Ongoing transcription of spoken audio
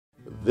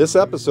This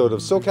episode of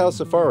SoCal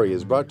Safari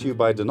is brought to you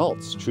by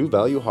Denault's True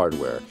Value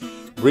Hardware,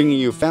 bringing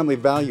you family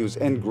values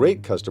and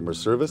great customer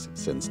service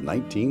since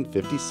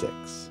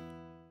 1956.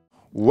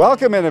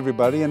 Welcome in,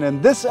 everybody, and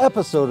in this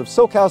episode of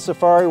SoCal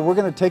Safari, we're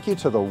going to take you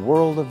to the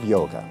world of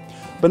yoga.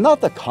 But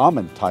not the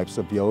common types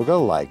of yoga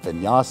like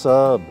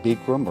vinyasa,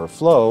 bikram, or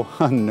flow.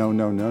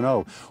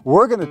 No.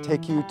 We're going to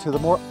take you to the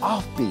more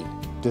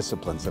offbeat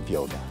disciplines of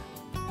yoga.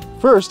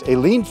 First,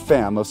 Aileen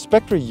Pham of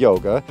Spectra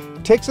Yoga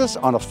takes us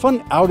on a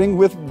fun outing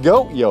with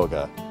goat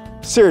yoga.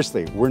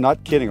 Seriously, we're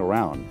not kidding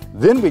around.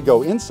 Then we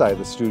go inside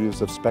the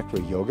studios of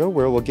Spectra Yoga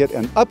where we'll get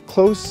an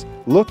up-close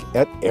look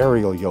at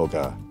aerial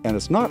yoga. And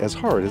it's not as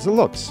hard as it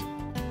looks.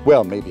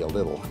 Well, maybe a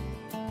little.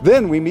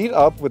 Then we meet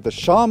up with the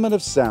Shaman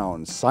of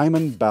Sound,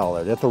 Simon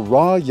Ballard, at the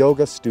Raw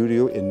Yoga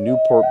Studio in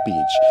Newport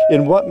Beach,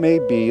 in what may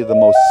be the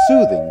most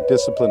soothing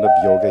discipline of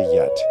yoga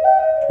yet.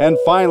 And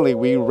finally,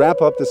 we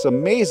wrap up this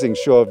amazing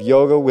show of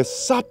yoga with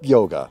SUP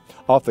Yoga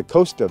off the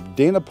coast of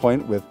Dana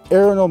Point with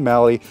Aaron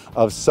O'Malley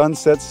of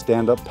Sunset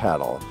Stand-Up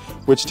Paddle,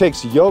 which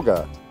takes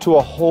yoga to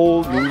a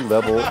whole new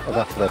level of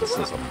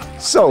athleticism.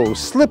 So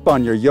slip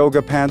on your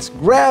yoga pants,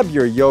 grab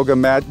your yoga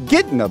mat,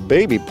 get in a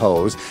baby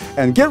pose,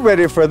 and get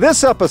ready for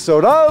this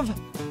episode of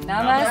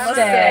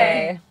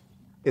Namaste.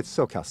 It's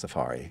SoCal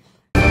Safari.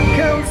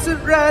 Come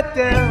sit right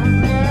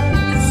down,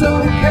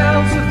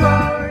 SoCal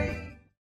Safari.